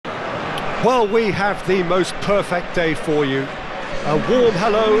Well, we have the most perfect day for you. A warm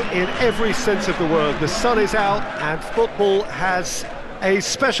hello in every sense of the word. The sun is out and football has a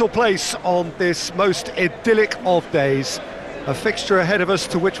special place on this most idyllic of days. A fixture ahead of us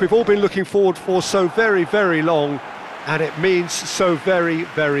to which we've all been looking forward for so very, very long, and it means so very,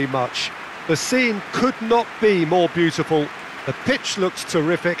 very much. The scene could not be more beautiful. The pitch looks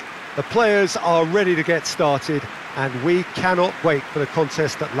terrific. The players are ready to get started, and we cannot wait for the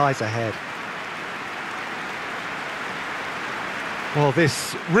contest that lies ahead. Well,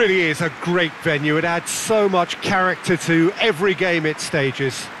 this really is a great venue. It adds so much character to every game it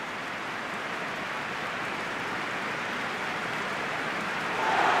stages.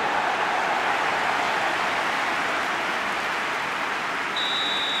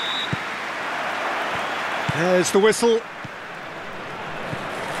 There's the whistle.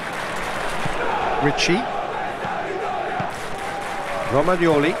 Ricci.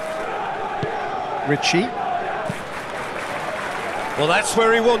 Romagnoli. Ricci. Well, that's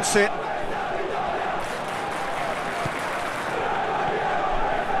where he wants it.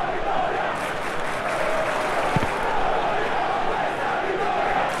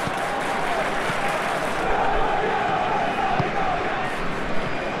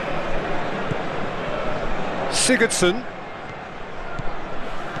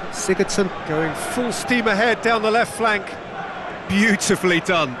 Sigurdsson going full steam ahead down the left flank. Beautifully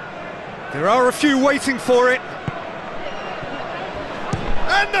done. There are a few waiting for it.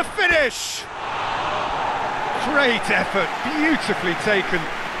 And the finish! Great effort, beautifully taken.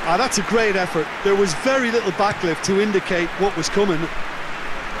 That's a great effort. There was very little backlift to indicate what was coming.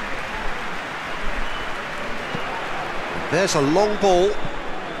 There's a long ball.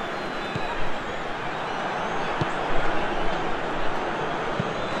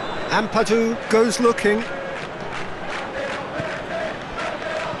 Ampadu goes looking.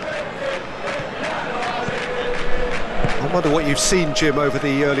 I wonder what you've seen, Jim, over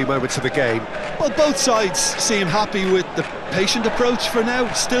the early moments of the game. Well, both sides seem happy with the patient approach for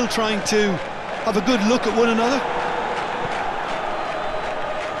now, still trying to have a good look at one another.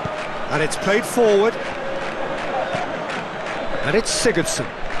 And it's played forward. And it's Sigurdsson.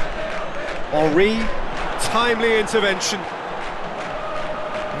 Henri, timely intervention.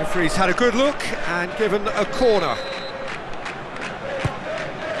 Referee's had a good look and given a corner.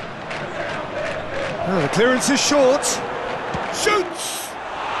 Oh, the clearance is short. Shoots!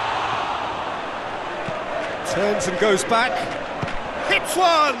 Turns and goes back. Hits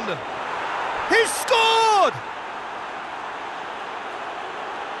one! He's scored!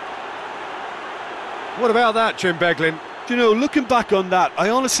 What about that, Jim Beglin? You know, looking back on that, I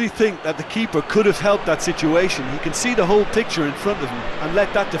honestly think that the keeper could have helped that situation. He can see the whole picture in front of him and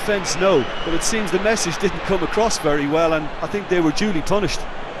let that defence know. But it seems the message didn't come across very well, and I think they were duly punished.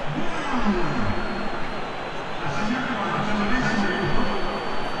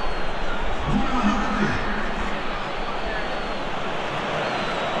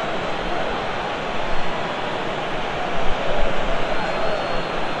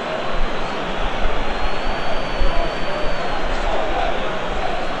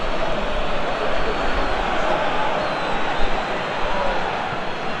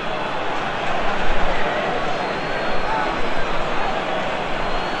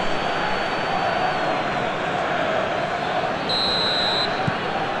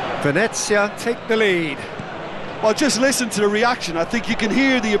 Venezia take the lead. Well, just listen to the reaction. I think you can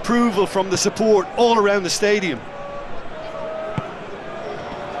hear the approval from the support all around the stadium.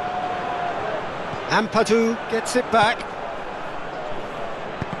 Ampadu gets it back.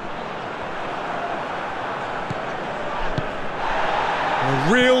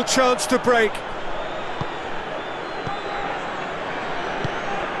 A real chance to break.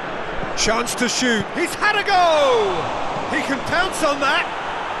 Chance to shoot. He's had a go! He can pounce on that.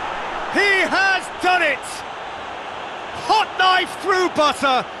 He has done it! Hot knife through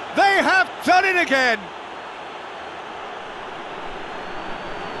butter. They have done it again.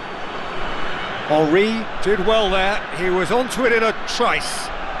 Henri did well there. He was onto it in a trice.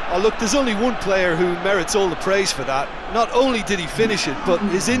 Oh, look, there's only one player who merits all the praise for that. Not only did he finish it, but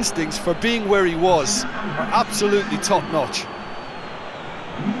his instincts for being where he was are absolutely top-notch.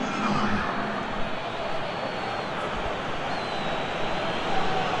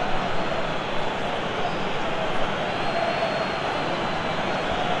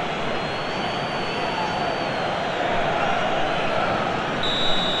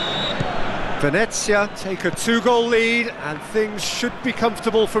 Venezia take a 2-goal lead and things should be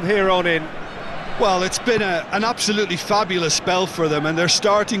comfortable from here on in. Well, it's been an absolutely fabulous spell for them, and they're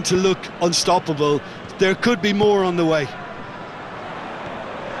starting to look unstoppable. There could be more on the way.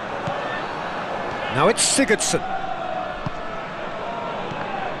 Now it's Sigurdsson.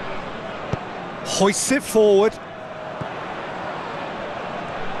 Hoists it forward.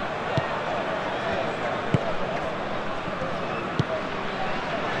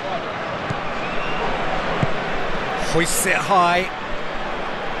 Hoists it high.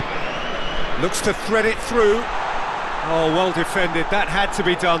 Looks to thread it through. Oh, well defended. That had to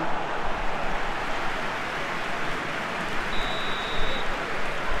be done.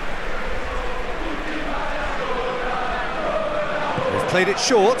 They've played it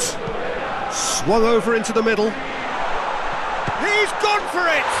short. Swung over into the middle. He's gone for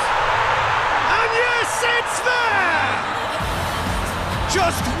it! And yes, it's there!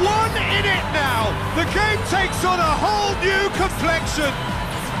 Just one in it now. The game takes on a whole new complexion.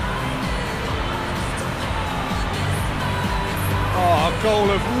 Oh, a goal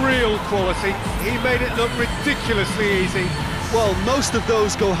of real quality. He made it look ridiculously easy. Well, most of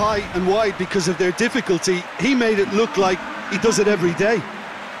those go high and wide because of their difficulty. He made it look like he does it every day.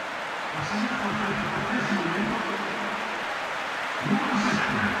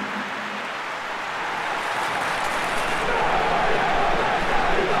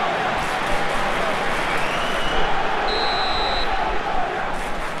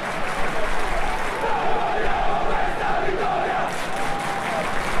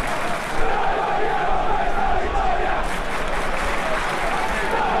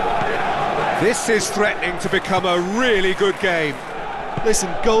 This is threatening to become a really good game.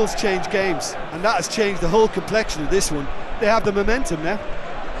 Listen, goals change games, and that has changed the whole complexion of this one. They have the momentum now.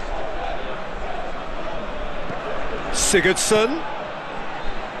 Sigurdsson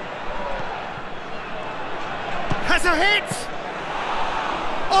has a hit!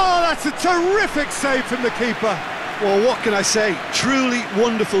 Oh, that's a terrific save from the keeper. Well, what can I say? Truly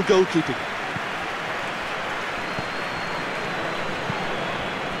wonderful goalkeeping.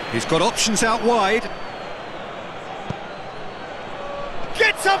 He's got options out wide.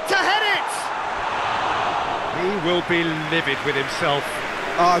 Gets up to head it! He will be livid with himself.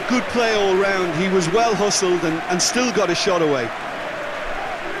 Good play all round. He was well hustled and still got a shot away.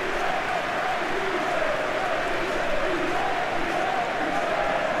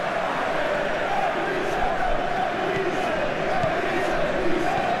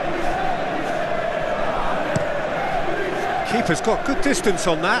 Keeper's got good distance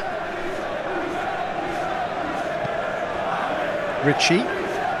on that. Ritchie.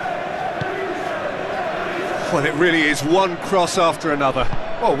 Well, it really is one cross after another.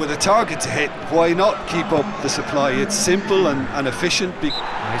 Oh, with a target to hit, why not keep up the supply? It's simple and efficient. He's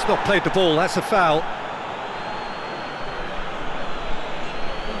not played the ball, that's a foul.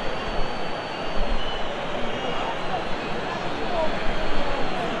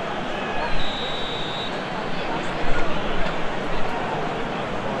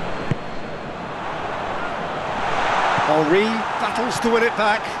 Henri battles to win it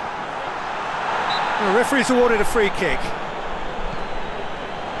back. The referee's awarded a free kick.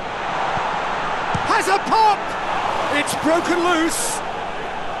 Has a pop! It's broken loose.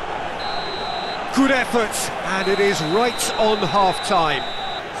 Good effort, and it is right on half-time.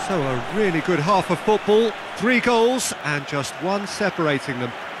 So a really good half of football. 3 goals and just one separating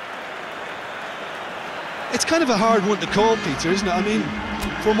them. It's kind of a hard one to call, Peter, isn't it? I mean,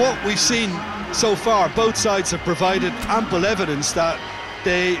 from what we've seen so far, both sides have provided ample evidence that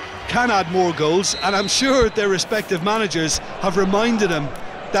they can add more goals, and I'm sure their respective managers have reminded them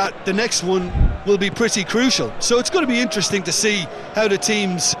that the next one will be pretty crucial. So it's going to be interesting to see how the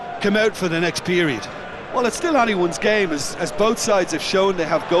teams come out for the next period. Well, it's still anyone's game, as both sides have shown they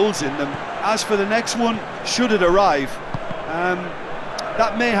have goals in them. As for the next one, should it arrive,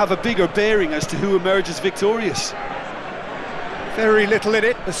 that may have a bigger bearing as to who emerges victorious. Very little in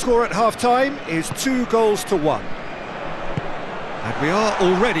it. The score at half-time is 2-1. And we are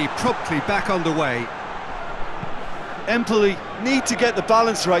already promptly back underway. Empoli need to get the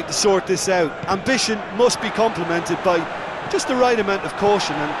balance right to sort this out. Ambition must be complemented by just the right amount of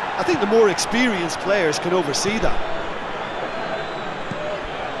caution, and I think the more experienced players can oversee that.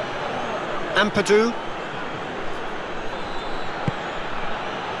 Ampadu.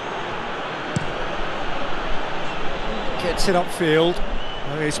 Gets it upfield.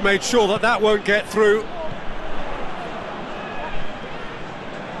 He's made sure that that won't get through.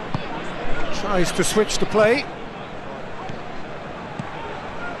 Tries to switch the play.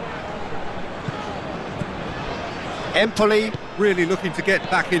 Empoli really looking to get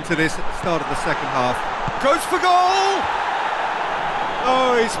back into this at the start of the second half. Goes for goal!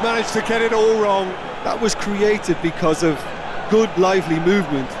 Oh, he's managed to get it all wrong. That was created because of good, lively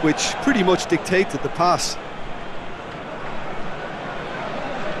movement, which pretty much dictated the pass.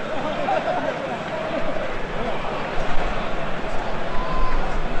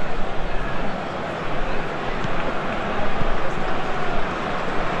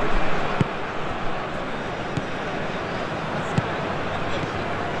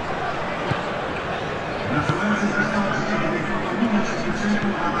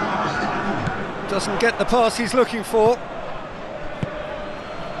 Doesn't get the pass he's looking for.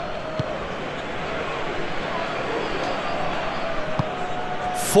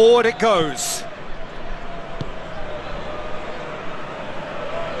 Forward it goes.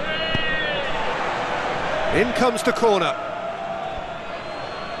 In comes the corner.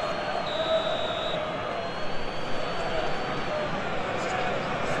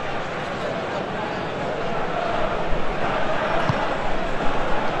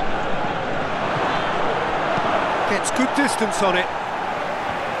 Gets good distance on it.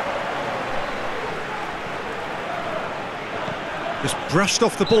 Just brushed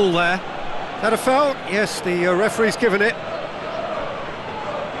off the ball there. Is that a foul? Yes, the referee's given it.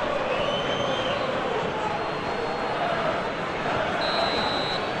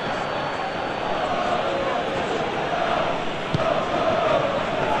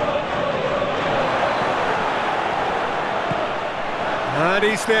 And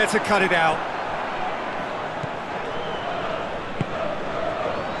he's there to cut it out.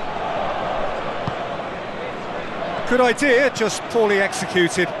 Good idea, just poorly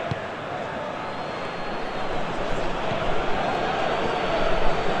executed.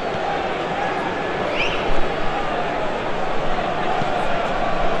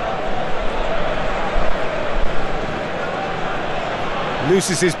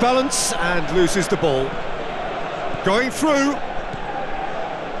 Loses his balance and loses the ball. Going through.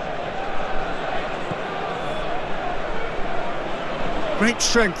 Great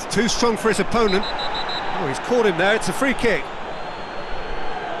strength, too strong for his opponent. Oh, he's caught him there, it's a free kick.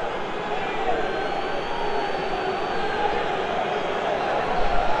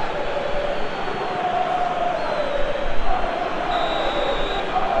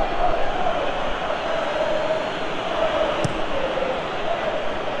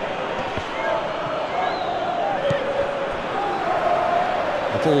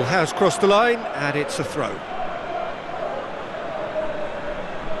 The ball has crossed the line and it's a throw.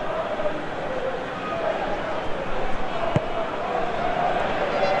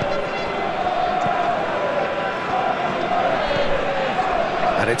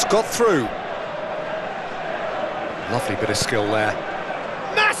 And it's got through. Lovely bit of skill there.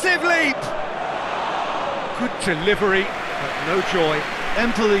 Massive leap! Good delivery, but no joy.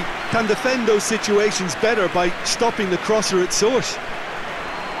 Empoli can defend those situations better by stopping the crosser at source.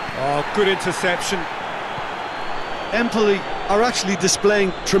 Oh, good interception. Empoli are actually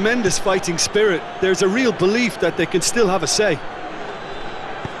displaying tremendous fighting spirit. There's a real belief that they can still have a say.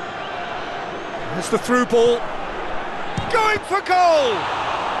 There's the through ball. Going for goal!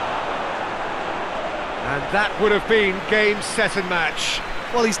 And that would have been game, set and match.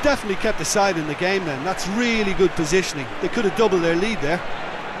 Well, he's definitely kept the side in the game then. That's really good positioning. They could have doubled their lead there.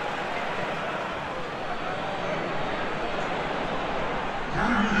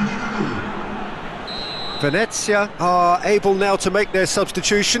 Venezia are able now to make their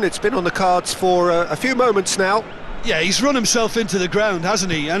substitution. It's been on the cards for a few moments now. Yeah, he's run himself into the ground,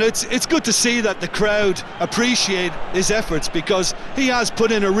 hasn't he? And it's good to see that the crowd appreciate his efforts, because he has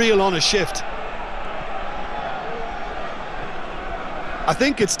put in a real honest shift. I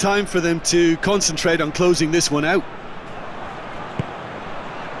think it's time for them to concentrate on closing this one out.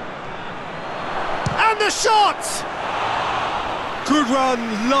 And the shot! Good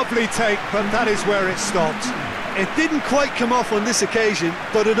run, lovely take, but that is where it stopped. It didn't quite come off on this occasion,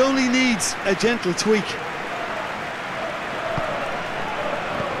 but it only needs a gentle tweak.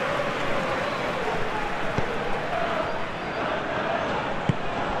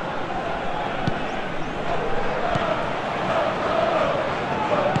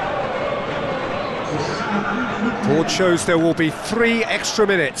 Board shows there will be 3 extra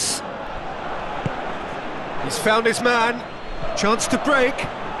minutes. He's found his man. Chance to break.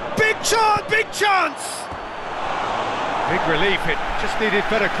 Big chance, big chance! Big relief, it just needed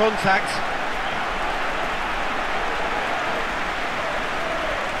better contact.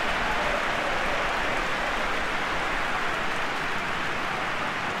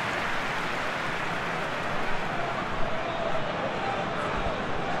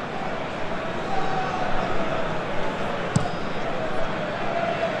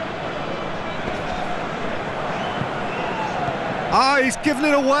 Ah, he's given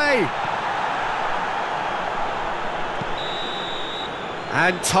it away.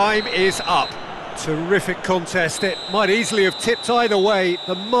 And time is up. Terrific contest. It might easily have tipped either way.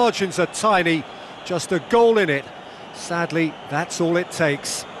 The margins are tiny. Just a goal in it. Sadly, that's all it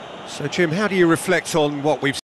takes. So, Jim, how do you reflect on what we've seen?